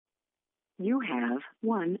You have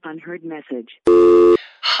one unheard message.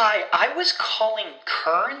 Hi, I was calling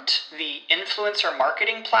Current, the influencer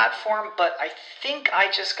marketing platform, but I think I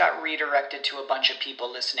just got redirected to a bunch of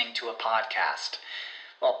people listening to a podcast.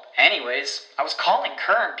 Well, anyways, I was calling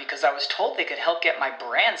Current because I was told they could help get my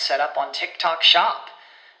brand set up on TikTok Shop,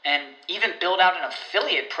 and even build out an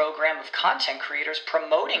affiliate program of content creators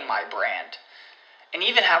promoting my brand, and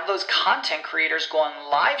even have those content creators go on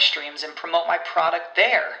live streams and promote my product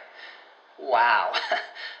there. Wow,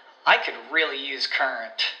 I could really use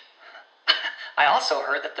Current. I also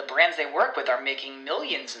heard that the brands they work with are making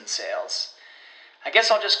millions in sales. I guess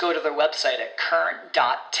I'll just go to their website at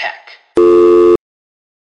current.tech.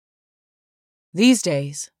 These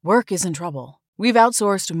days, work is in trouble. We've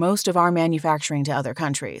outsourced most of our manufacturing to other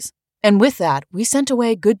countries. And with that, we sent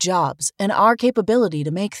away good jobs and our capability to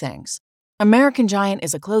make things. American Giant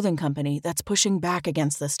is a clothing company that's pushing back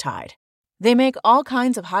against this tide. They make all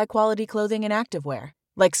kinds of high-quality clothing and activewear,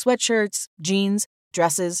 like sweatshirts, jeans,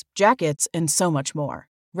 dresses, jackets, and so much more,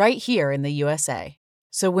 right here in the USA.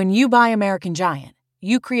 So when you buy American Giant,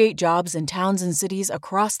 you create jobs in towns and cities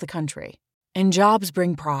across the country. And jobs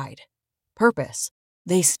bring pride, purpose.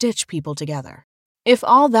 They stitch people together. If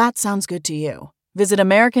all that sounds good to you, visit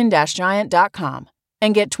American-Giant.com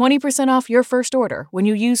and get 20% off your first order when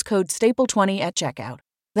you use code STAPLE20 at checkout.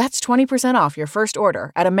 That's 20% off your first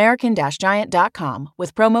order at American-Giant.com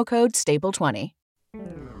with promo code STAPLE20.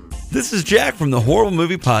 This is Jack from the Horrible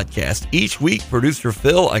Movie Podcast. Each week, producer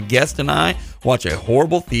Phil, a guest, and I watch a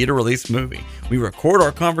horrible theater release movie. We record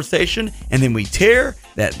our conversation, and then we tear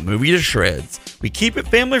that movie to shreds. We keep it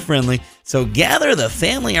family friendly, so gather the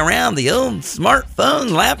family around the old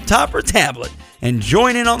smartphone, laptop, or tablet and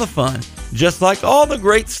join in on the fun. Just like all the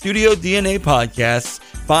great Studio DNA podcasts,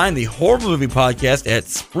 find the Horrible Movie Podcast at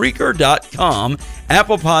Spreaker.com,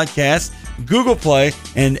 Apple Podcasts, Google Play,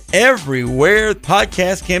 and everywhere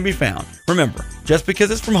podcasts can be found. Remember, just because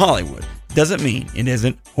it's from Hollywood doesn't mean it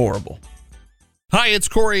isn't horrible. Hi, it's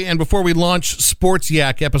Corey, and before we launch Sports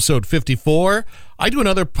Yak episode 54, I do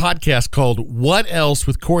another podcast called What Else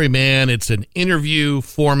with Corey Mann. It's an interview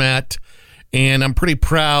format, and I'm pretty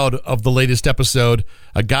proud of the latest episode.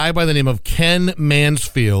 A guy by the name of Ken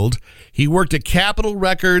Mansfield. He worked at Capitol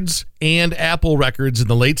Records and Apple Records in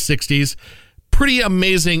the late 60s. Pretty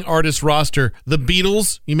amazing artist roster. The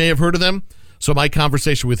Beatles, you may have heard of them. So my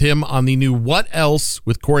conversation with him on the new What Else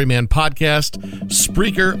with Corey Mann podcast,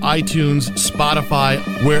 Spreaker, iTunes, Spotify,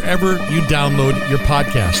 wherever you download your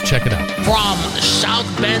podcast. Check it out. From South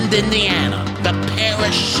Bend, Indiana, the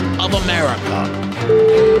parish of America.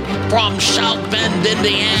 From South Bend,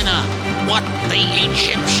 Indiana, what the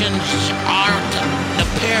Egyptians are to the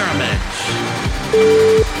pyramids.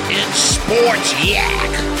 It's Sports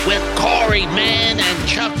Yak with Corey Mann and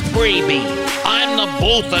Chuck Freebie. I'm the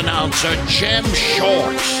booth announcer, Jim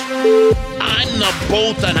Shorts. I'm the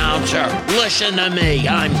booth announcer. Listen to me,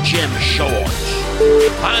 I'm Jim Shorts.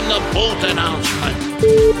 I'm the booth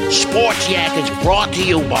announcement. Sports Yak is brought to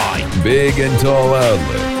you by Big and Tall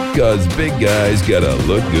Outlet, because big guys gotta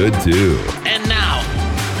look good too. And now,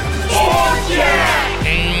 Sports Yak!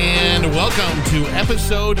 And welcome to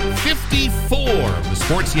episode 54 of the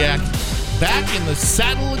Sports Yak. Back in the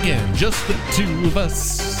saddle again, just the two of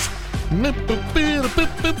us.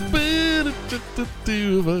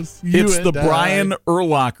 Two of us. It's the Brian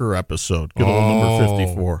Urlacher episode. Good old number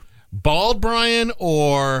 54. Bald Brian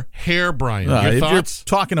or hair Brian? Your If thoughts? you're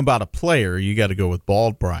talking about a player, you got to go with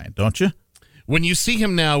Bald Brian, don't you? When you see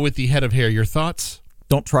him now with the head of hair, your thoughts?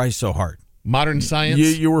 Don't try so hard. Modern science?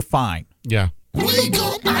 You were fine. Yeah. We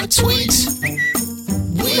got our tweets.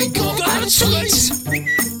 We got our tweets.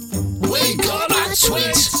 We got our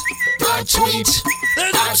tweets. Our tweet.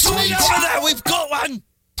 Our tweet. Over there, we've got one.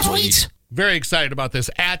 Tweet. Very excited about this.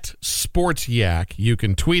 At Sports Yak, you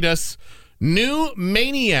can tweet us. New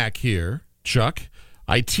maniac here, Chuck.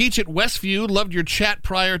 I teach at Westview. Loved your chat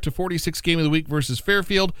prior to 46 Game of the Week versus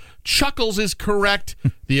Fairfield. Chuckles is correct.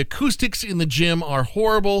 The acoustics in the gym are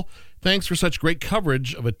horrible. Thanks for such great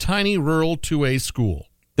coverage of a tiny rural 2A school.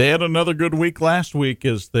 They had another good week last week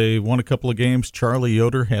as they won a couple of games. Charlie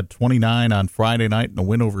Yoder had 29 on Friday night and a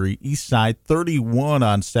win over Eastside, 31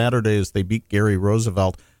 on Saturday as they beat Gary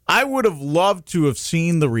Roosevelt. I would have loved to have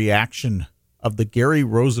seen the reaction of the Gary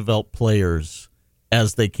Roosevelt players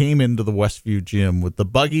as they came into the Westview gym with the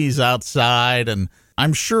buggies outside, and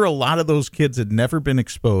I'm sure a lot of those kids had never been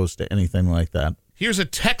exposed to anything like that. Here's a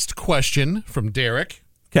text question from Derek.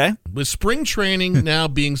 Okay. With spring training now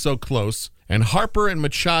being so close and Harper and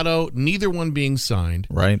Machado, neither one being signed,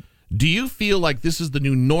 right? Do you feel like this is the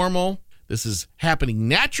new normal? This is happening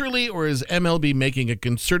naturally, or is MLB making a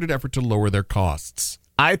concerted effort to lower their costs?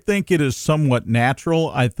 I think it is somewhat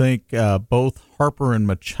natural. I think both Harper and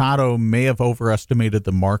Machado may have overestimated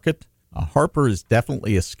the market. Harper is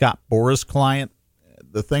definitely a Scott Boras client.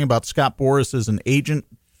 The thing about Scott Boras as an agent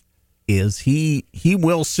is he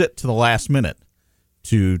will sit to the last minute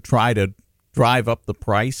to try to drive up the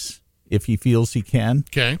price if he feels he can.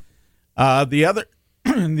 Okay.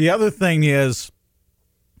 The other thing is,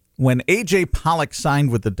 when A.J. Pollock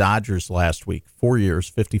signed with the Dodgers last week, 4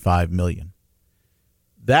 years, $55 million,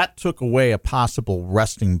 that took away a possible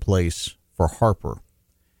resting place for Harper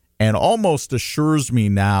and almost assures me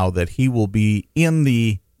now that he will be in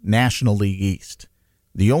the National League East.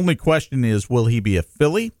 The only question is, will he be a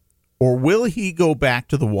Philly or will he go back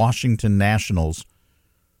to the Washington Nationals,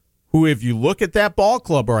 who, if you look at that ball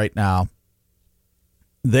club right now,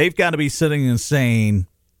 they've got to be sitting and saying,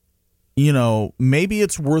 you know, maybe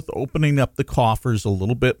it's worth opening up the coffers a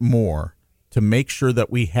little bit more to make sure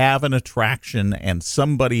that we have an attraction and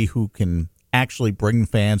somebody who can actually bring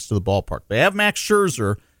fans to the ballpark. They have Max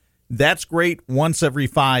Scherzer. That's great once every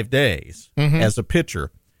 5 days as a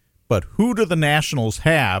pitcher. But who do the Nationals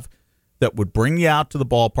have that would bring you out to the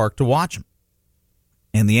ballpark to watch them?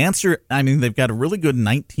 And the answer, I mean, they've got a really good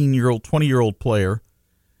 19-year-old, 20-year-old player.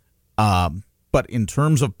 But in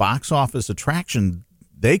terms of box office attraction,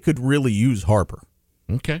 they could really use Harper.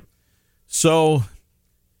 Okay. So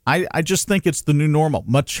I just think it's the new normal.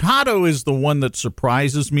 Machado is the one that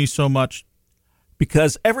surprises me so much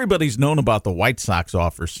because everybody's known about the White Sox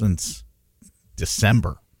offer since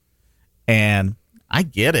December. And I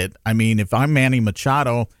get it. I mean, if I'm Manny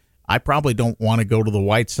Machado, I probably don't want to go to the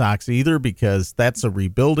White Sox either because that's a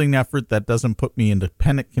rebuilding effort that doesn't put me into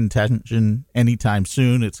pennant contention anytime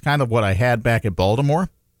soon. It's kind of what I had back at Baltimore.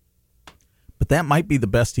 But that might be the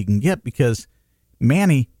best he can get because,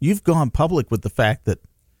 Manny, you've gone public with the fact that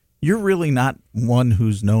you're really not one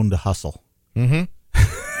who's known to hustle. Mm-hmm.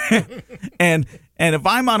 and if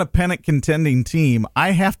I'm on a pennant contending team,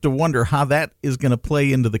 I have to wonder how that is going to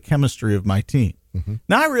play into the chemistry of my team. Mm-hmm.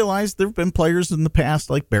 Now, I realize there have been players in the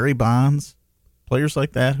past like Barry Bonds, players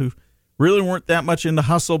like that who really weren't that much into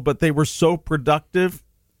hustle, but they were so productive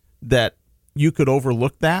that you could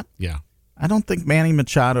overlook that. Yeah. I don't think Manny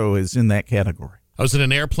Machado is in that category. I was in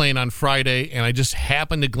an airplane on Friday, and I just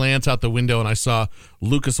happened to glance out the window, and I saw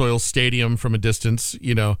Lucas Oil Stadium from a distance.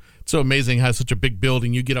 You know, it's so amazing how such a big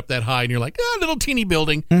building, you get up that high, and you're like, little teeny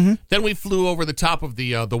building. Mm-hmm. Then we flew over the top of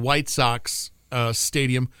the White Sox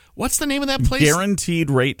stadium. What's the name of that place? Guaranteed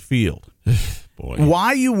Rate Field. Boy.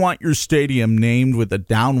 Why you want your stadium named with a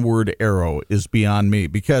downward arrow is beyond me,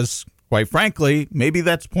 because quite frankly, maybe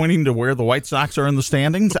that's pointing to where the White Sox are in the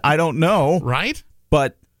standings. I don't know. Right?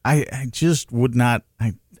 But I just would not.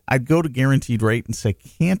 I'd go to Guaranteed Rate and say,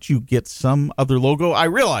 can't you get some other logo? I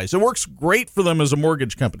realize it works great for them as a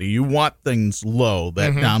mortgage company. You want things low,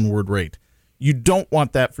 that downward rate. You don't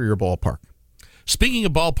want that for your ballpark. Speaking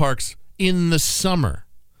of ballparks, in the summer,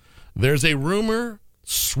 there's a rumor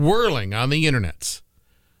swirling on the internets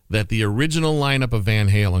that the original lineup of Van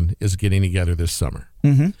Halen is getting together this summer.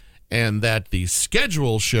 Mm-hmm. And that the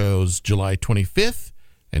schedule shows July 25th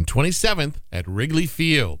and 27th at Wrigley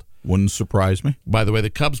Field. Wouldn't surprise me. By the way, the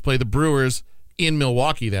Cubs play the Brewers in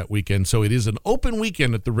Milwaukee that weekend, so it is an open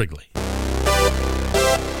weekend at the Wrigley. Ooh,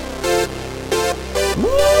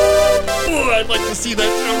 I'd like to see that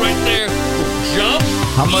show right there. Jump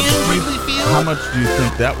How much do you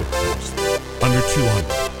think that would cost? Under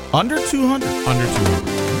 200. Under 200? Under 200.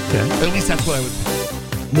 Okay. At least that's what I would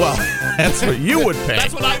pay. Well, that's what you would pay.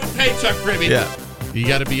 That's what I would pay, Chuck Ribby. Yeah. You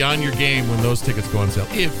got to be on your game when those tickets go on sale,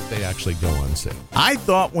 if they actually go on sale. I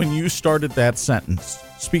thought when you started that sentence,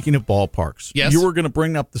 speaking of ballparks, yes, you were going to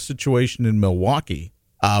bring up the situation in Milwaukee,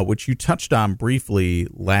 which you touched on briefly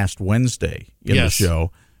last Wednesday in the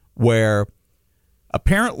show, where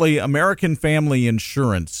apparently American Family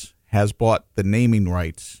Insurance has bought the naming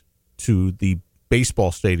rights to the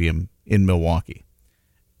baseball stadium in Milwaukee.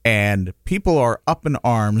 And people are up in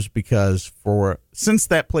arms because since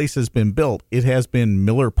that place has been built, it has been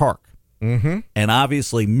Miller Park. Mm-hmm. And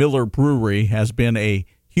obviously Miller Brewery has been a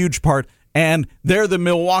huge part. And they're the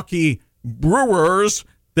Milwaukee Brewers.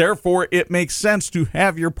 Therefore, it makes sense to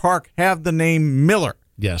have your park have the name Miller.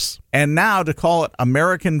 Yes. And now to call it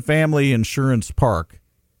American Family Insurance Park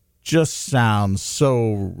just sounds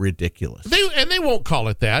so ridiculous. They won't call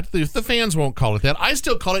it that. The fans won't call it that. I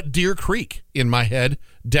still call it Deer Creek in my head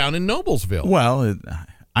down in Noblesville. Well,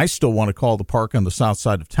 I still want to call the park on the south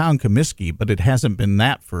side of town Comiskey, but it hasn't been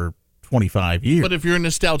that for 25 years. But if you're a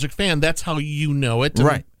nostalgic fan, that's how you know it.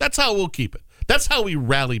 Right. That's how we'll keep it. That's how we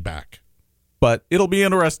rally back. But it'll be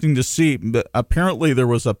interesting to see. Apparently, there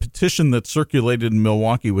was a petition that circulated in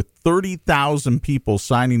Milwaukee with 30,000 people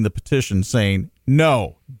signing the petition saying,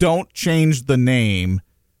 no, don't change the name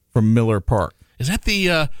from Miller Park. Is that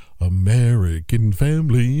the American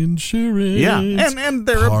Family Insurance? Yeah, and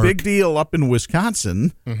they're Park. a big deal up in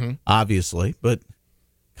Wisconsin, obviously. But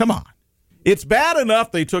come on. It's bad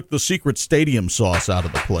enough they took the secret stadium sauce out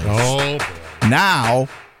of the place. Oh, boy. Now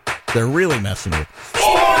they're really messing with it.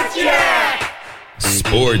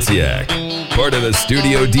 Sports Yak, part of the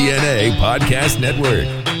Studio DNA podcast network.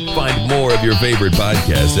 Find more of your favorite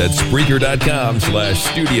podcasts at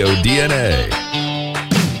Spreaker.com/Studio DNA.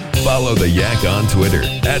 Follow the Yak on Twitter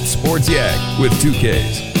at Sports Yak with 2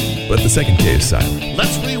 Ks, but the second K is silent.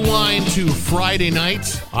 Let's rewind to Friday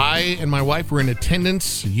night. I and my wife were in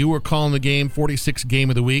attendance. You were calling the game, 46th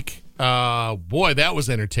game of the week. Boy, that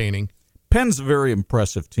was entertaining. Penn's a very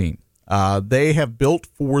impressive team. They have built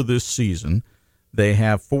for this season. They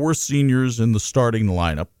have 4 seniors in the starting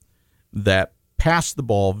lineup that pass the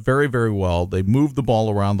ball very, very well. They move the ball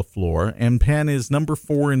around the floor, and Penn is number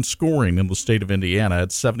 4 in scoring in the state of Indiana at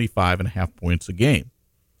 75.5 points a game.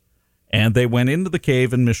 And they went into the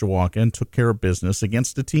cave in Mishawaka and took care of business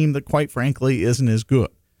against a team that, quite frankly, isn't as good.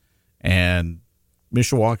 And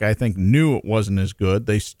Mishawaka, I think, knew it wasn't as good.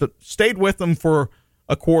 They stayed with them for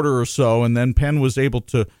a quarter or so, and then Penn was able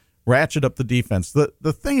to ratchet up the defense.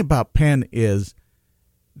 The thing about Penn is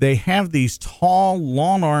they have these tall,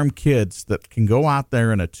 long-arm kids that can go out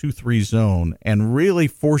there in a 2-3 zone and really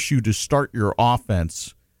force you to start your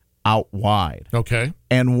offense out wide. Okay.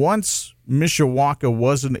 And once Mishawaka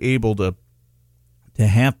wasn't able to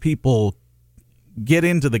have people get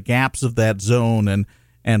into the gaps of that zone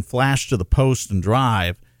and flash to the post and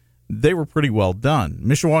drive, they were pretty well done.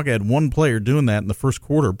 Mishawaka had one player doing that in the first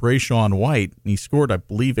quarter, Brayshawn White, and he scored, I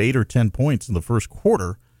believe, 8 or 10 points in the first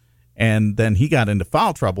quarter. And then he got into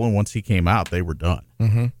foul trouble, and once he came out, they were done.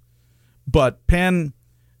 Mm-hmm. But Penn,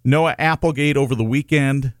 Noah Applegate over the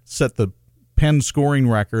weekend set the Penn scoring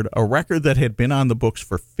record, a record that had been on the books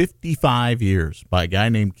for 55 years by a guy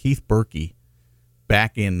named Keith Berkey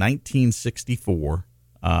back in 1964,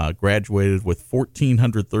 graduated with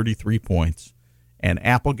 1,433 points, and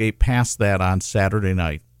Applegate passed that on Saturday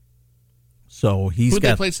night. So he's Who'd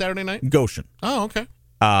they play Saturday night? Goshen. Oh, okay.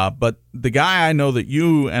 But the guy I know that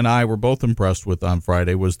you and I were both impressed with on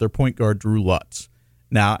Friday was their point guard, Drew Lutz.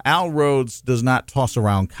 Now, Al Rhodes does not toss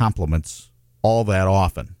around compliments all that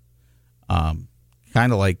often.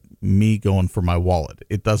 Kind of like me going for my wallet.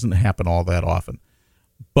 It doesn't happen all that often.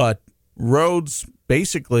 But Rhodes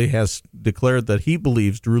basically has declared that he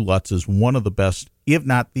believes Drew Lutz is one of the best, if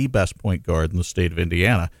not the best point guard in the state of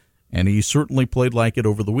Indiana, and he certainly played like it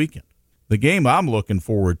over the weekend. The game I'm looking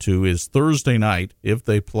forward to is Thursday night, if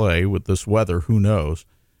they play with this weather, who knows.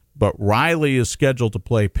 But Riley is scheduled to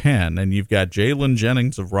play Penn, and you've got Jalen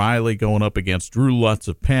Jennings of Riley going up against Drew Lutz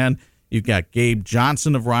of Penn. You've got Gabe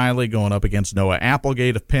Johnson of Riley going up against Noah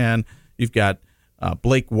Applegate of Penn. You've got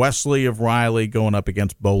Blake Wesley of Riley going up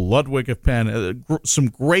against Bo Ludwig of Penn. Some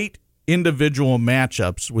great individual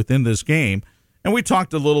matchups within this game. And we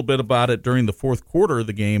talked a little bit about it during the fourth quarter of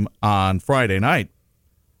the game on Friday night.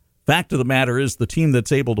 Fact of the matter is the team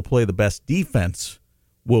that's able to play the best defense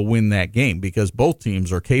will win that game because both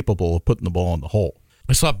teams are capable of putting the ball in the hole.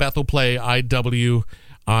 I saw Bethel play IW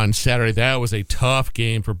on Saturday. That was a tough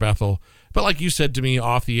game for Bethel. But like you said to me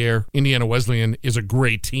off the air, Indiana Wesleyan is a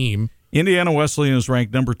great team. Indiana Wesleyan is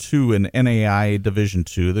ranked number 2 in NAIA Division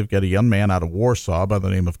II. They've got a young man out of Warsaw by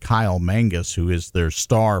the name of Kyle Mangus, who is their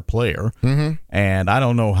star player. Mm-hmm. And I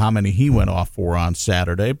don't know how many he went off for on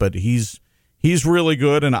Saturday, but he's really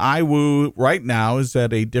good. And IWU right now is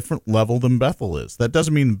at a different level than Bethel is. That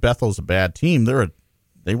doesn't mean Bethel's a bad team.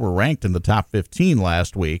 They were ranked in the top 15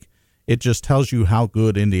 last week. It just tells you how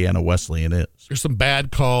good Indiana Wesleyan is. There's some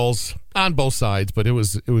bad calls on both sides, but it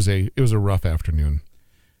was a rough afternoon.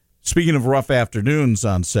 Speaking of rough afternoons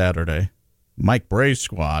on Saturday, Mike Bray's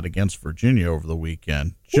squad against Virginia over the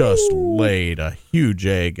weekend just laid a huge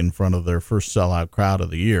egg in front of their first sellout crowd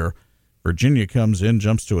of the year. Virginia comes in,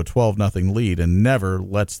 jumps to a 12-0 lead, and never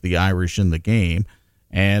lets the Irish in the game.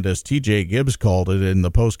 And as TJ Gibbs called it in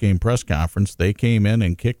the post-game press conference, they came in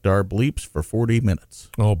and kicked our bleeps for 40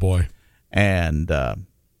 minutes. Oh, boy. And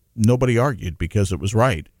nobody argued because it was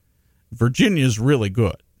right. Virginia's really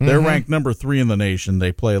good. They're ranked number 3 in the nation.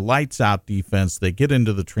 They play lights-out defense. They get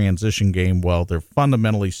into the transition game well. They're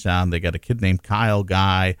fundamentally sound. They got a kid named Kyle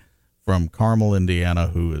Guy from Carmel, Indiana,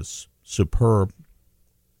 who is superb.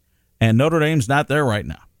 And Notre Dame's not there right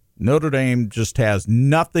now. Notre Dame just has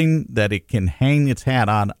nothing that it can hang its hat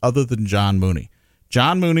on other than John Mooney.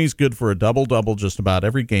 John Mooney's good for a double-double just about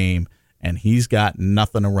every game, and he's got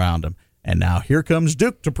nothing around him. And now here comes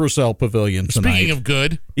Duke to Purcell Pavilion tonight. Speaking of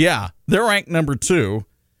good. Yeah, they're ranked number 2,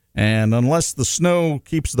 and unless the snow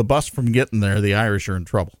keeps the bus from getting there, the Irish are in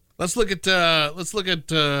trouble. Let's look at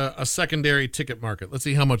a secondary ticket market. Let's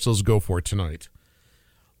see how much those go for tonight.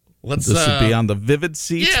 This would be on the Vivid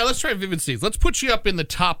seats? Yeah, let's try Vivid seats. Let's put you up in the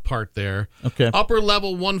top part there. Okay. Upper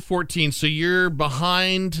level 114. So you're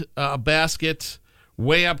behind a basket,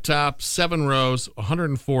 way up top, 7 rows,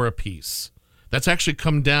 104 apiece. That's actually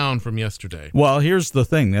come down from yesterday. Well, here's the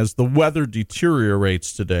thing. As the weather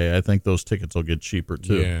deteriorates today, I think those tickets will get cheaper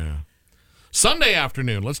too. Yeah. Sunday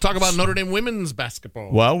afternoon. Let's talk about Notre Dame women's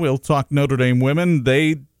basketball. Well, we'll talk Notre Dame women.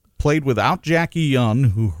 They played without Jackie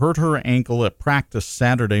Young, who hurt her ankle at practice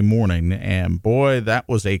Saturday morning. And, boy, that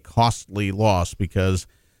was a costly loss because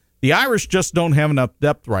the Irish just don't have enough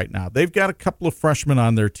depth right now. They've got a couple of freshmen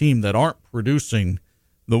on their team that aren't producing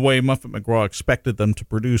the way Muffet McGraw expected them to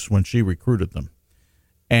produce when she recruited them.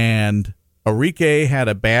 And Enrique had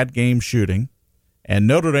a bad game shooting, and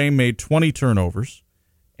Notre Dame made 20 turnovers.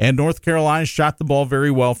 And North Carolina shot the ball very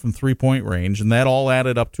well from three-point range, and that all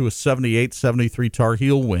added up to a 78-73 Tar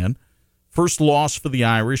Heel win. First loss for the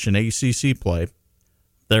Irish in ACC play.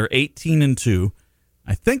 They're 18-2.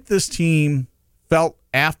 I think this team felt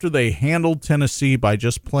after they handled Tennessee by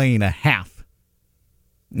just playing a half.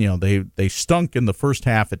 You know, they stunk in the first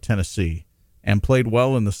half at Tennessee and played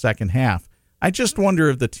well in the second half. I just wonder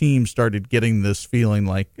if the team started getting this feeling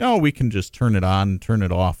like, oh, we can just turn it on and turn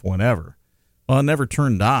it off whenever. Well, it never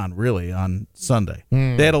turned on, really, on Sunday.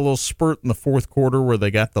 They had a little spurt in the fourth quarter where they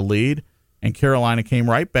got the lead, and Carolina came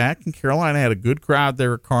right back, and Carolina had a good crowd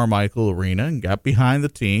there at Carmichael Arena and got behind the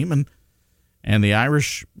team, and the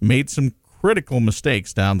Irish made some critical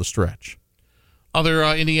mistakes down the stretch. Other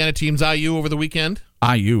Indiana teams, IU over the weekend?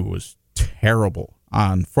 IU was terrible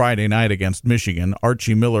on Friday night against Michigan.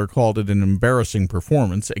 Archie Miller called it an embarrassing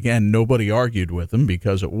performance. Again, nobody argued with him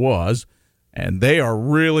because it was. And they are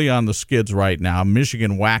really on the skids right now.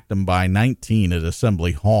 Michigan whacked them by 19 at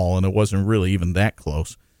Assembly Hall, and it wasn't really even that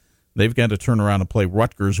close. They've got to turn around and play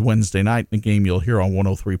Rutgers Wednesday night in a game you'll hear on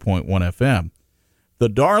 103.1 FM. The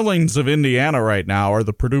darlings of Indiana right now are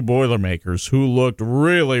the Purdue Boilermakers, who looked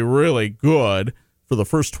really, really good for the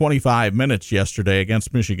first 25 minutes yesterday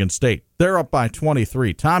against Michigan State. They're up by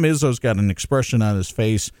 23. Tom Izzo's got an expression on his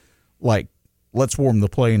face like, let's warm the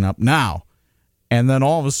plane up now. And then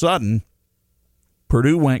all of a sudden,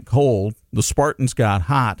 Purdue went cold, the Spartans got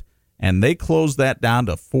hot, and they closed that down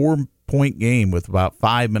to a 4-point game with about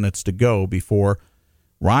 5 minutes to go before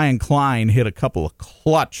Ryan Klein hit a couple of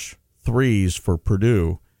clutch threes for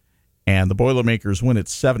Purdue, and the Boilermakers win at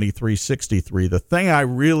 73-63. The thing I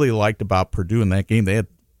really liked about Purdue in that game,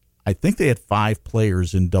 I think they had 5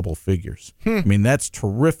 players in double figures. I mean, that's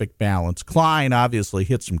terrific balance. Klein obviously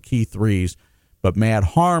hit some key threes, but Matt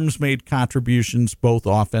Harms made contributions both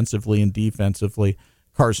offensively and defensively.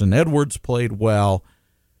 Carson Edwards played well.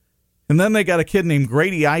 And then they got a kid named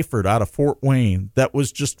Grady Eifert out of Fort Wayne that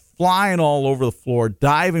was just flying all over the floor,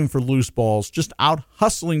 diving for loose balls, just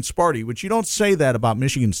out-hustling Sparty, which you don't say that about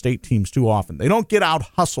Michigan State teams too often. They don't get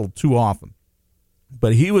out-hustled too often.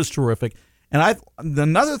 But he was terrific. And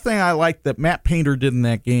another thing I liked that Matt Painter did in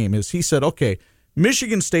that game is he said, okay,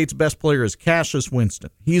 Michigan State's best player is Cassius Winston.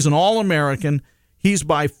 He's an All-American. He's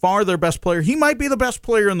by far their best player. He might be the best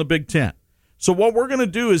player in the Big Ten. So what we're going to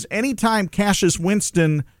do is anytime Cassius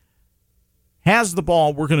Winston has the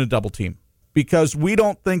ball, we're going to double team because we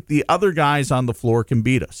don't think the other guys on the floor can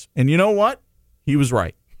beat us. And you know what? He was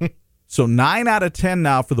right. So 9 out of 10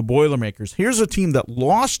 now for the Boilermakers. Here's a team that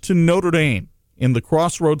lost to Notre Dame in the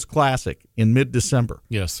Crossroads Classic in mid-December.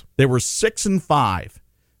 Yes. They were 6-5.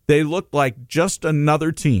 They looked like just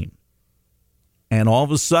another team. And all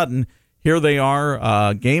of a sudden, here they are,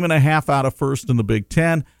 a game and a half out of first in the Big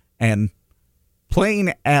Ten, and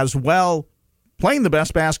playing as well, playing the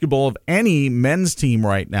best basketball of any men's team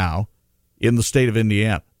right now in the state of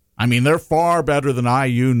Indiana. I mean, they're far better than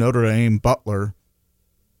IU, Notre Dame, Butler.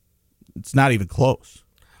 It's not even close.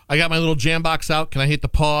 I got my little jam box out. Can I hit the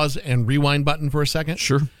pause and rewind button for a second?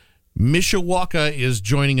 Sure. Mishawaka is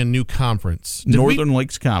joining a new conference. Northern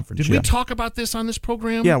Lakes Conference. Did we talk about this on this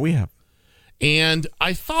program? Yeah, we have. And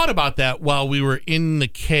I thought about that while we were in the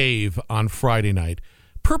cave on Friday night.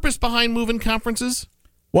 Purpose behind moving conferences?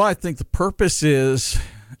 Well, I think the purpose is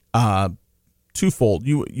twofold.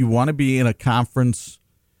 You want to be in a conference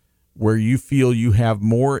where you feel you have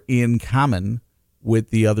more in common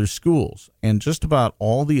with the other schools. And just about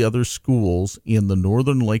all the other schools in the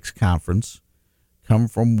Northern Lakes Conference come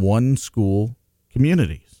from one school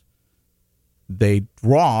communities. They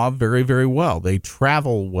draw very, very well. They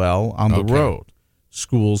travel well on the road.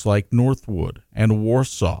 schools like Northwood and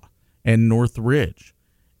Warsaw and Northridge.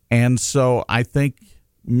 And so I think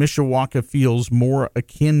Mishawaka feels more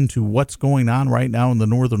akin to what's going on right now in the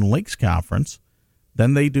Northern Lakes Conference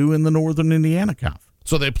than they do in the Northern Indiana Conference.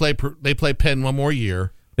 So they play Penn one more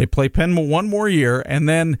year. They play Penn one more year, and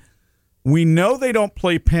then we know they don't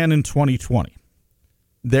play Penn in 2020.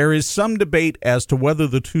 There is some debate as to whether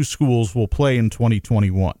the two schools will play in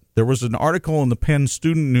 2021. There was an article in the Penn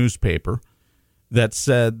student newspaper that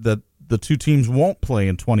said that the two teams won't play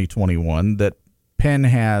in 2021, that Penn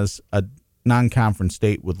has a non-conference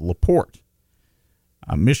date with LaPorte.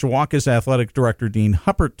 Mishawaka's athletic director, Dean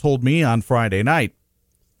Huppert, told me on Friday night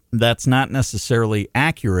that's not necessarily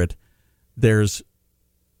accurate.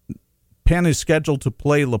 Penn is scheduled to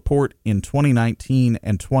play LaPorte in 2019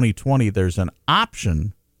 and 2020. There's an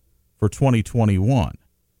option for 2021.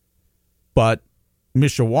 But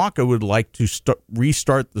Mishawaka would like to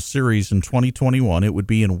restart the series in 2021. It would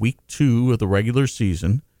be in week 2 of the regular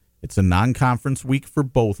season. It's a non-conference week for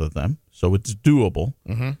both of them, so it's doable.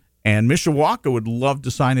 Mm-hmm. And Mishawaka would love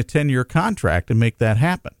to sign a 10-year contract and make that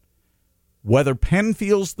happen. Whether Penn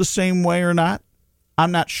feels the same way or not,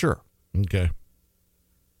 I'm not sure. Okay.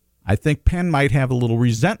 I think Penn might have a little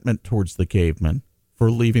resentment towards the Cavemen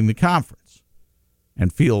for leaving the conference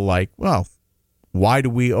and feel like, well, why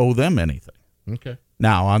do we owe them anything? Okay.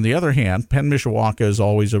 Now, on the other hand, Penn Mishawaka is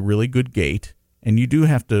always a really good gate, and you do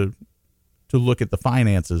have to look at the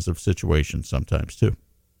finances of situations sometimes, too.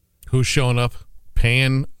 Who's showing up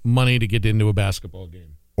paying money to get into a basketball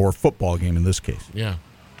game? Or a football game in this case. Yeah.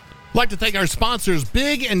 I'd like to thank our sponsors,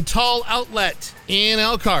 Big and Tall Outlet in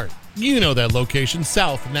Elkhart. You know that location,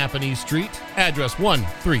 South Napanee Street, address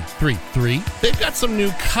 1333. They've got some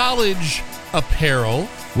new college apparel,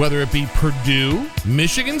 whether it be Purdue,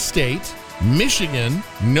 Michigan State, Michigan,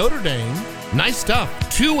 Notre Dame. Nice stuff.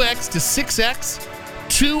 2X to 6X,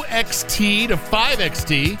 2XT to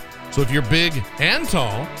 5XT. So if you're big and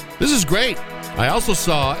tall, this is great. I also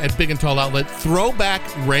saw at Big and Tall Outlet throwback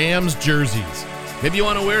Rams jerseys. Maybe you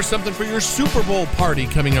want to wear something for your Super Bowl party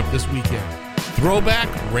coming up this weekend. Throwback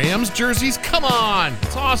Rams jerseys? Come on.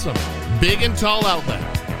 It's awesome. Big and Tall Outlet.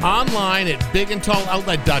 Online at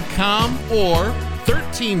bigandtalloutlet.com or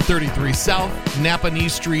 1333 South Napanee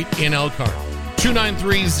Street in Elkhart.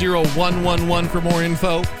 293-0111 for more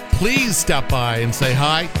info. Please stop by and say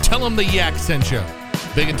hi. Tell them the Yak sent you.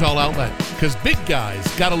 Big and Tall Outlet, because big guys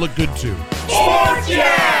got to look good too. Sports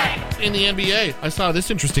Yak! In the NBA, I saw this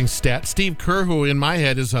interesting stat. Steve Kerr, who in my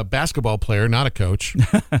head is a basketball player, not a coach.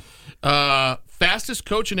 Fastest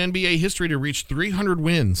coach in NBA history to reach 300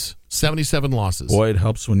 wins, 77 losses. Boy, it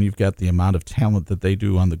helps when you've got the amount of talent that they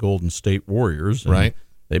do on the Golden State Warriors. Right.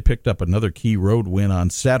 They picked up another key road win on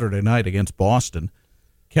Saturday night against Boston.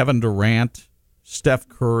 Kevin Durant, Steph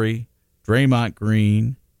Curry, Draymond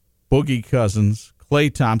Green, Boogie Cousins,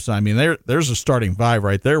 Klay Thompson. I mean, there's a starting five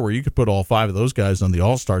right there where you could put all 5 of those guys on the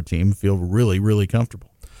All-Star team and feel really, really comfortable.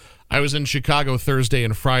 I was in Chicago Thursday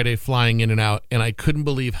and Friday flying in and out, and I couldn't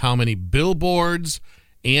believe how many billboards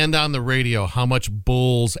and on the radio, how much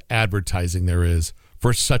Bulls advertising there is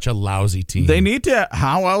for such a lousy team. They need to.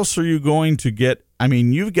 How else are you going to get? I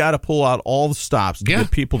mean, you've got to pull out all the stops to get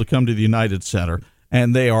people to come to the United Center,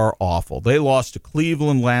 and they are awful. They lost to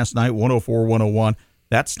Cleveland last night, 104-101.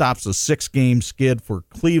 That stops a 6-game skid for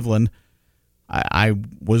Cleveland. I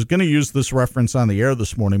was going to use this reference on the air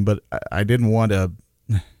this morning, but I didn't want to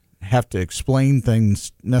have to explain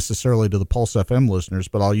things necessarily to the Pulse FM listeners,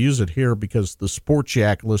 but I'll use it here because the Sports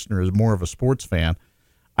Yak listener is more of a sports fan.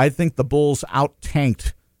 I think the Bulls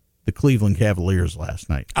out-tanked the Cleveland Cavaliers last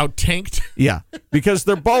night. Out-tanked? Yeah, because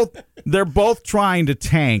they're both trying to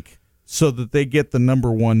tank so that they get the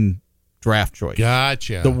number 1 draft choice.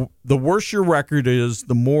 Gotcha. The worse your record is,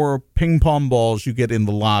 the more ping pong balls you get in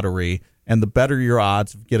the lottery, and the better your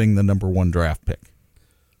odds of getting the number 1 draft pick.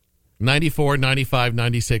 94, 95,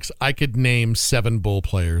 96. I could name 7 Bull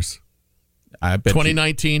players. I bet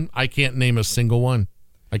 2019, I can't name a single one.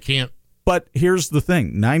 I can't. But here's the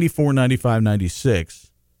thing, 94, 95,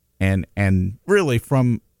 96, and really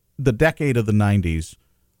from the decade of the 90s,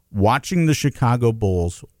 watching the Chicago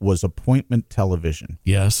Bulls was appointment television.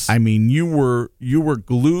 Yes. I mean, you were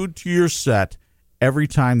glued to your set every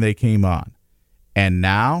time they came on. And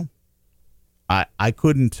now, I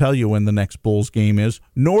couldn't tell you when the next Bulls game is,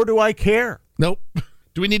 nor do I care. Nope.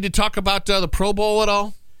 Do we need to talk about the Pro Bowl at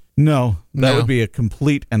all? No, that would be a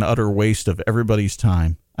complete and utter waste of everybody's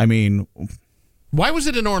time. I mean, why was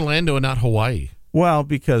it in Orlando and not Hawaii? Well,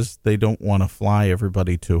 because they don't want to fly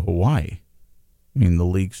everybody to Hawaii. I mean, the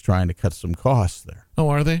league's trying to cut some costs there. Oh,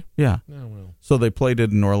 are they? Yeah. Oh, well. So they played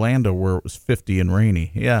it in Orlando where it was 50 and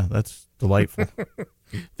rainy. Yeah, that's delightful.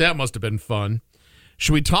 That must have been fun.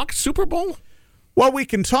 Should we talk Super Bowl? Well, we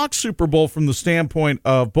can talk Super Bowl from the standpoint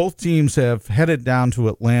of both teams have headed down to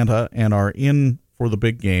Atlanta and are in for the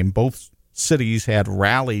big game. Both cities had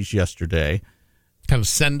rallies yesterday. Kind of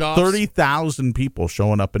send-offs? 30,000 people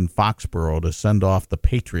showing up in Foxborough to send off the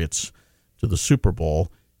Patriots to the Super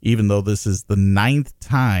Bowl, even though this is the 9th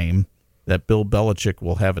time that Bill Belichick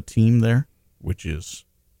will have a team there, which is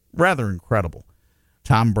rather incredible.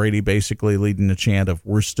 Tom Brady basically leading the chant of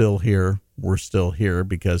we're still here,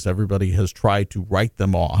 because everybody has tried to write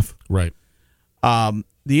them off. Right.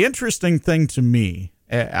 The interesting thing to me,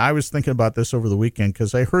 I was thinking about this over the weekend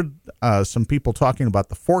because I heard some people talking about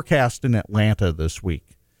the forecast in Atlanta this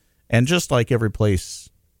week. And just like every place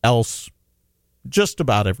else, just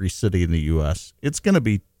about every city in the U.S., it's going to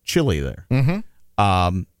be chilly there.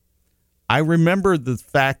 Mm-hmm. I remember the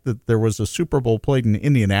fact that there was a Super Bowl played in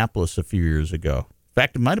Indianapolis a few years ago. In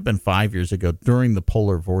fact, it might have been 5 years ago during the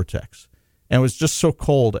polar vortex. And it was just so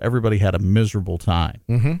cold, everybody had a miserable time.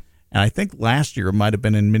 Mm-hmm. And I think last year it might have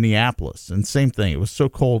been in Minneapolis. And same thing, it was so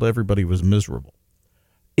cold, everybody was miserable.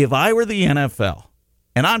 If I were the NFL,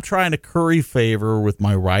 and I'm trying to curry favor with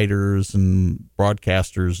my writers and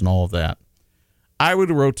broadcasters and all of that, I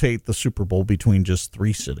would rotate the Super Bowl between just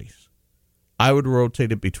 3 cities. I would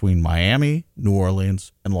rotate it between Miami, New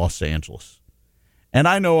Orleans, and Los Angeles. And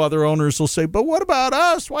I know other owners will say, but what about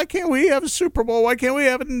us? Why can't we have a Super Bowl? Why can't we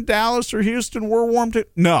have it in Dallas or Houston? We're warm to...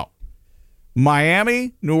 No.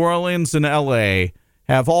 Miami, New Orleans, and L.A.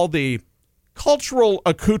 have all the cultural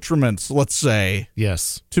accoutrements, let's say,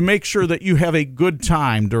 yes, to make sure that you have a good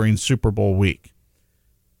time during Super Bowl week.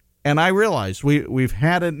 And I realize we've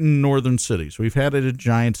had it in northern cities. We've had it at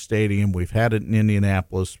Giant Stadium. We've had it in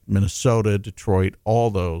Indianapolis, Minnesota, Detroit,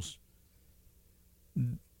 all those.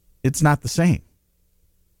 It's not the same.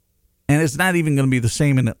 And it's not even going to be the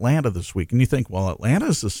same in Atlanta this week. And you think, well,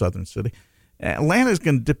 Atlanta's a southern city. Atlanta's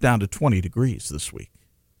going to dip down to 20 degrees this week.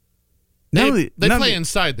 They play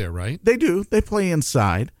inside there, right? They do. They play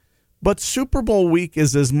inside. But Super Bowl week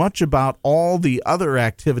is as much about all the other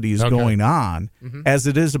activities going on as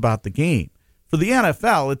it is about the game. For the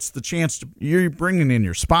NFL, it's the chance to you're bringing in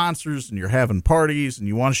your sponsors and you're having parties and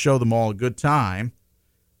you want to show them all a good time.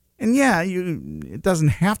 And yeah, it doesn't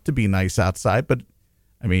have to be nice outside, but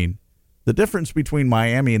I mean, the difference between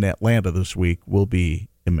Miami and Atlanta this week will be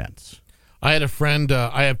immense. I had a friend,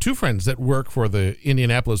 I have 2 friends that work for the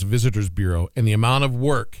Indianapolis Visitors Bureau, and the amount of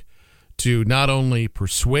work to not only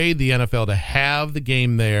persuade the NFL to have the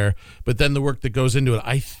game there, but then the work that goes into it.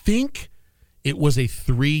 I think it was a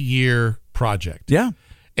 3-year project. Yeah.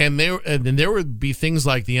 And there would be things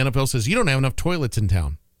like the NFL says, you don't have enough toilets in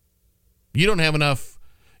town. You don't have enough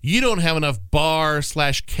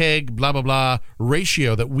bar/keg, blah, blah, blah,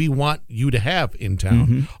 ratio that we want you to have in town.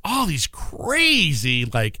 Mm-hmm. All these crazy,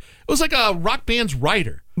 it was like a rock band's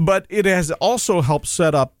writer. But it has also helped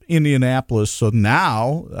set up Indianapolis. So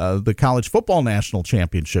now the College Football National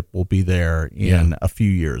Championship will be there in a few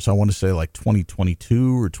years. I want to say like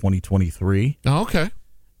 2022 or 2023. Oh, okay.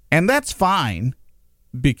 And that's fine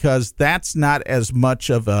because that's not as much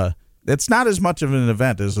of an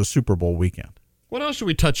event as a Super Bowl weekend. What else should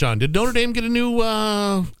we touch on? Did Notre Dame get a new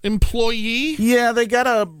employee? Yeah, they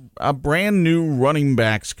got a brand new running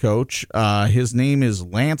backs coach. His name is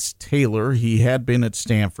Lance Taylor. He had been at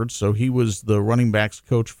Stanford, so he was the running backs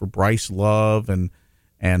coach for Bryce Love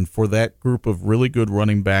and for that group of really good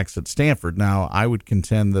running backs at Stanford. Now, I would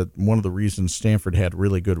contend that one of the reasons Stanford had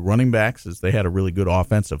really good running backs is they had a really good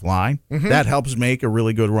offensive line. Mm-hmm. That helps make a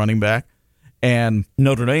really good running back. And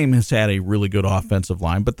Notre Dame has had a really good offensive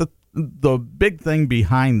line, but the big thing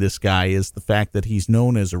behind this guy is the fact that he's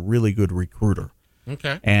known as a really good recruiter.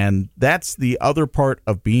 Okay. And that's the other part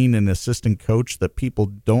of being an assistant coach that people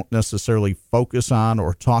don't necessarily focus on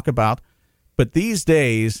or talk about. But these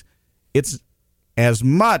days, it's as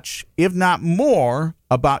much, if not more,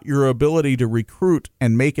 about your ability to recruit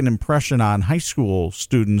and make an impression on high school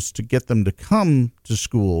students to get them to come to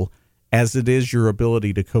school as it is your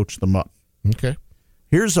ability to coach them up. Okay.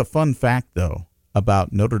 Here's a fun fact, though,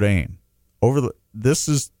 about Notre Dame.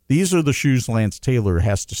 These are the shoes Lance Taylor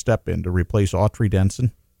has to step in to replace Autry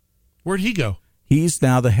Denson. Where'd he go? He's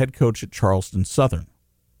now the head coach at Charleston Southern.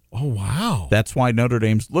 Oh, wow. That's why Notre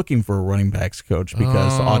Dame's looking for a running backs coach,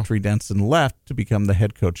 because Autry Denson left to become the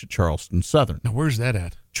head coach at Charleston Southern. Now, where's that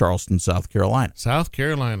at? Charleston, South Carolina. South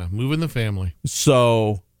Carolina, moving the family.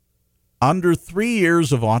 So, under 3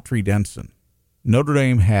 years of Autry Denson, Notre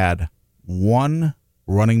Dame had 1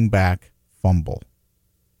 running back fumble.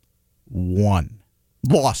 1.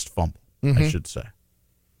 Lost fumble, I should say.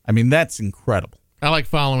 I mean, that's incredible. I like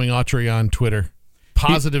following Autry on Twitter.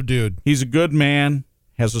 Positive dude. He's a good man,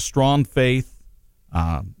 has a strong faith,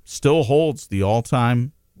 still holds the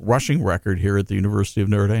all-time rushing record here at the University of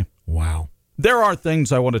Notre Dame. Wow. There are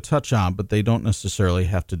things I want to touch on, but they don't necessarily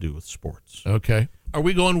have to do with sports. Okay. Are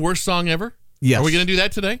we going worst song ever? Yes. Are we going to do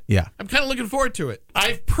that today? Yeah. I'm kind of looking forward to it.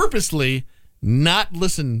 I've purposely not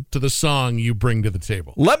listened to the song you bring to the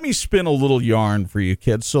table. Let me spin a little yarn for you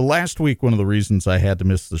kids. So last week, one of the reasons I had to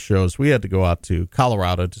miss the show is we had to go out to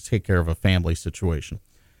Colorado to take care of a family situation.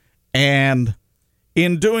 And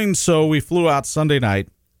in doing so, we flew out Sunday night,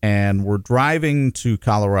 and we're driving to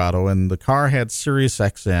Colorado, and the car had Sirius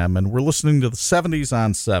XM, and we're listening to the 70s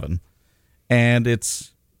on 7. And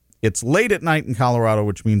it's late at night in Colorado,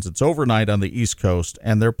 which means it's overnight on the East Coast,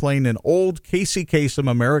 and they're playing an old Casey Kasem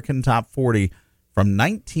American Top 40 from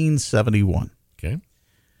 1971. Okay.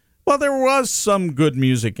 Well, there was some good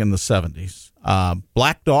music in the 70s.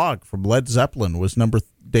 Black Dog from Led Zeppelin was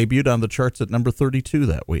debuted on the charts at number 32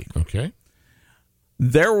 that week. Okay.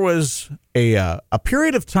 There was a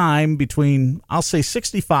period of time between, I'll say,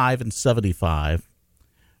 65 and 75,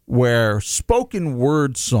 where spoken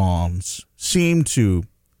word songs seemed to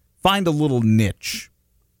find a little niche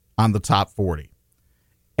on the top 40.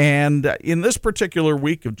 And in this particular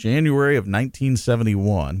week of January of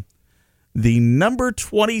 1971, the number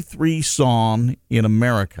 23 song in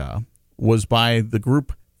America was by the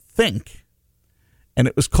group Think, and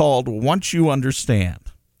it was called Once You Understand.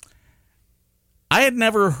 I had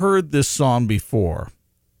never heard this song before,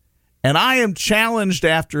 and I am challenged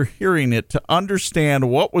after hearing it to understand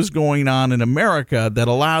what was going on in America that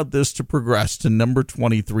allowed this to progress to number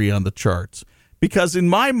 23 on the charts. Because in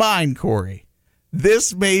my mind, Corey,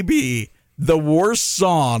 this may be the worst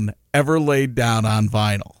song ever laid down on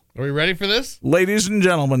vinyl. Are we ready for this? Ladies and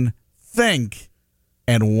gentlemen, Think,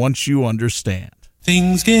 and Once You Understand.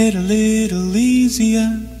 Things get a little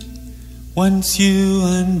easier once you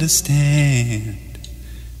understand.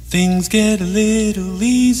 Things get a little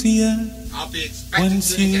easier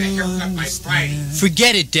once you understand.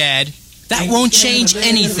 Forget it, Dad. That won't change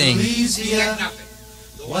anything. Easier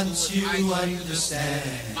once you understand.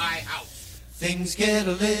 Things get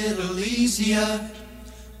a little easier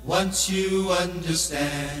once you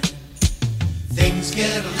understand. Things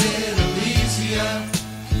get a little easier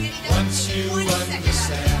once you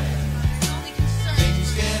understand.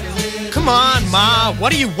 Things get a little Come on, Ma.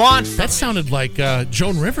 What do you want? That sounded like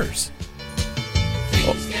Joan Rivers.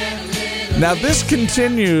 Now, this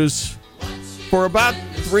continues for about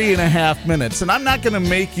 3.5 minutes, and I'm not going to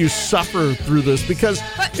make you suffer through this because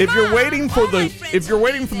if you're waiting for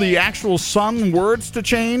the actual sung words to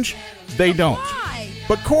change, they don't.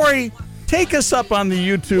 But Corey, take us up on the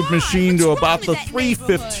YouTube machine to about the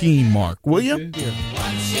 3:15 mark, will you?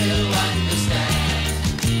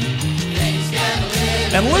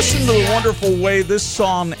 And listen to the wonderful way this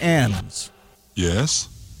song ends. Yes?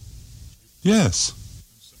 Yes.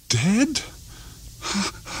 Dead?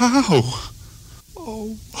 How?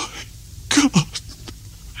 Oh, my God.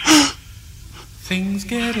 Things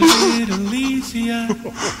get a little easier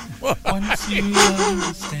once you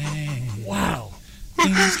understand. Wow.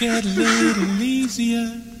 Things get a little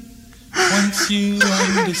easier once you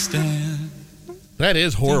understand. That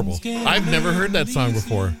is horrible. I've never heard that song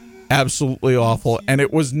before. Absolutely awful. And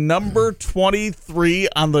it was number 23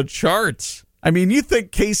 on the charts. I mean, you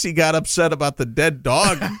think Casey got upset about the dead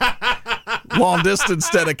dog long distance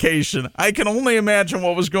dedication. I can only imagine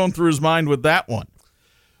what was going through his mind with that one.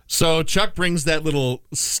 So Chuck brings that little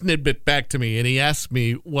snippet back to me, and he asks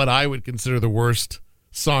me what I would consider the worst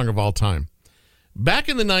song of all time. Back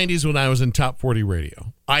in the 90s when I was in Top 40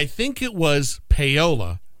 Radio, I think it was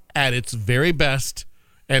Payola at its very best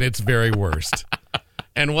and its very worst.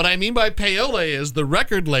 And what I mean by payola is the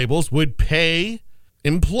record labels would pay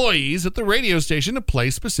employees at the radio station to play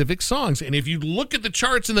specific songs. And if you look at the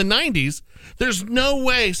charts in the 90s, there's no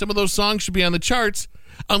way some of those songs should be on the charts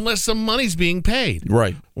unless some money's being paid.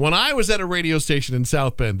 Right. When I was at a radio station in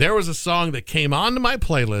South Bend, there was a song that came onto my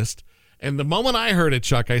playlist, and the moment I heard it,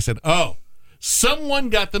 Chuck, I said, oh, someone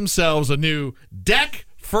got themselves a new deck,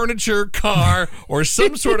 furniture, car, or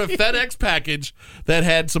some sort of FedEx package that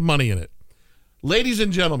had some money in it. Ladies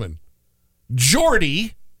and gentlemen,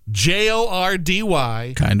 Jordy,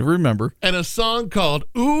 Jordy. Kind of remember. And a song called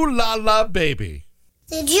Ooh La La Baby.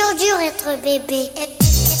 C'est dur, dur être bébé.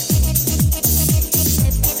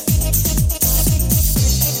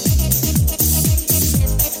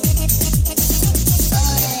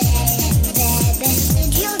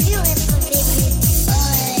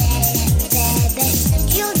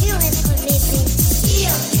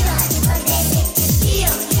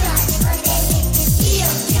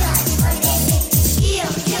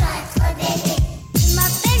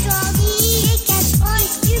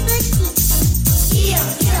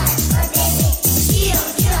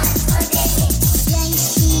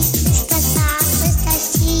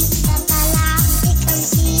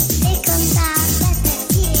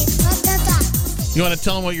 You want to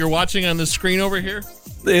tell them what you're watching on the screen over here?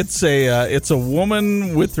 It's a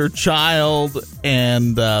woman with her child,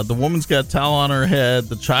 and the woman's got a towel on her head.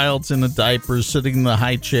 The child's in a diaper, sitting in the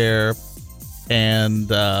high chair, and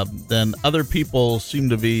then other people seem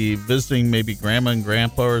to be visiting, maybe grandma and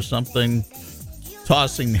grandpa or something,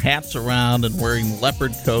 tossing hats around and wearing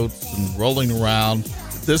leopard coats and rolling around.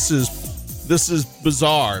 This is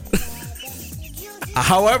bizarre.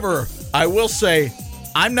 However, I will say,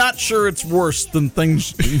 I'm not sure it's worse than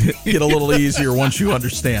things get a little easier once you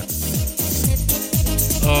understand.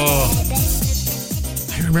 Oh,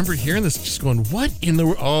 I remember hearing this, just going, what in the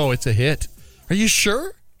world? Oh, it's a hit. Are you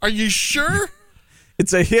sure? Are you sure?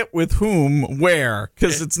 It's a hit with whom, where?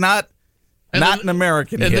 Because it's not an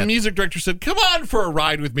American hit. And the music director said, come on for a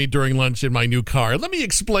ride with me during lunch in my new car. Let me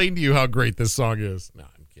explain to you how great this song is. No,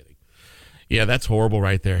 I'm kidding. Yeah, that's horrible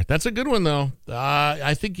right there. That's a good one, though.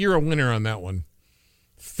 I think you're a winner on that one.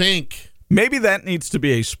 Maybe that needs to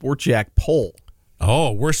be a Sports Yak poll.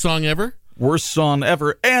 Oh, worst song ever? Worst song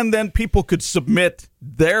ever. And then people could submit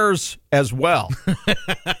theirs as well.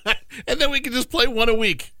 And then we could just play one a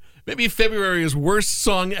week. Maybe February is worst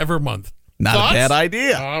song ever month. Not Thoughts? a bad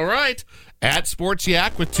idea. All right. At Sports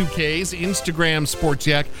Yak with 2 Ks. Instagram Sports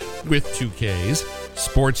Yak with 2 Ks.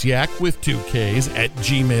 Sports Yak with 2 Ks at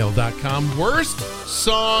gmail.com. Worst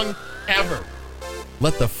song ever.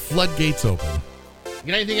 Let the floodgates open. You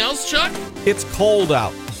got anything else, Chuck? It's cold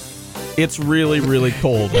out. It's really, really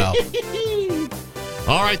cold out.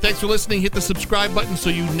 All right, thanks for listening. Hit the subscribe button so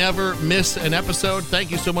you never miss an episode. Thank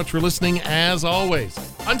you so much for listening, as always.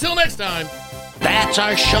 Until next time. That's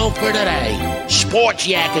our show for today. Sports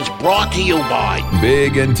Yak is brought to you by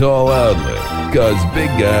Big and Tall Outlet, because big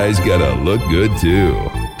guys gotta look good too.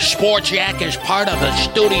 Sports Yak is part of the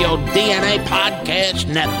Studio DNA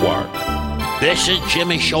Podcast Network. This is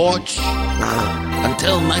Jimmy Shorts.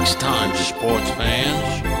 Until next time, sports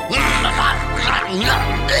fans.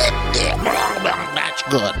 That's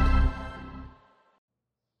good.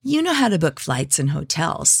 You know how to book flights and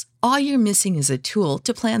hotels. All you're missing is a tool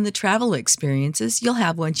to plan the travel experiences you'll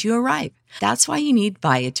have once you arrive. That's why you need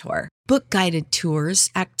Viator. Book guided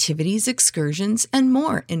tours, activities, excursions, and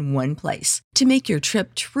more in one place to make your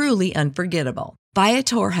trip truly unforgettable.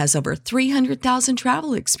 Viator has over 300,000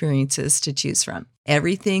 travel experiences to choose from.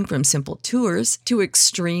 Everything from simple tours to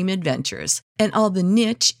extreme adventures and all the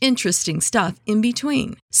niche, interesting stuff in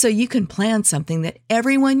between. So you can plan something that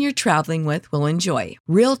everyone you're traveling with will enjoy.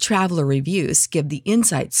 Real traveler reviews give the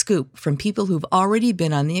inside scoop from people who've already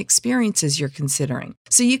been on the experiences you're considering.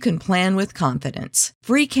 So you can plan with confidence.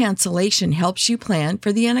 Free cancellation helps you plan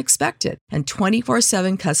for the unexpected. And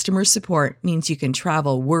 24/7 customer support means you can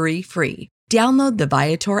travel worry-free. Download the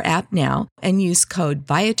Viator app now and use code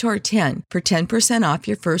Viator10 for 10% off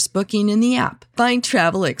your first booking in the app. Find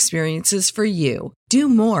travel experiences for you. Do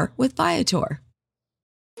more with Viator.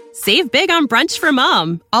 Save big on brunch for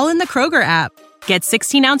mom, all in the Kroger app. Get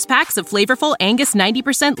 16-ounce packs of flavorful Angus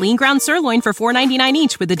 90% lean ground sirloin for $4.99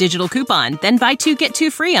 each with a digital coupon. Then buy 2, get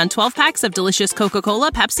 2 free on 12 packs of delicious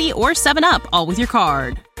Coca-Cola, Pepsi, or 7-Up, all with your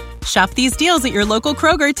card. Shop these deals at your local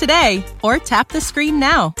Kroger today, or tap the screen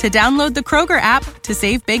now to download the Kroger app to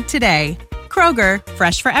save big today. Kroger,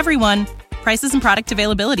 fresh for everyone. Prices and product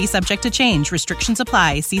availability subject to change. Restrictions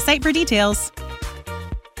apply. See site for details.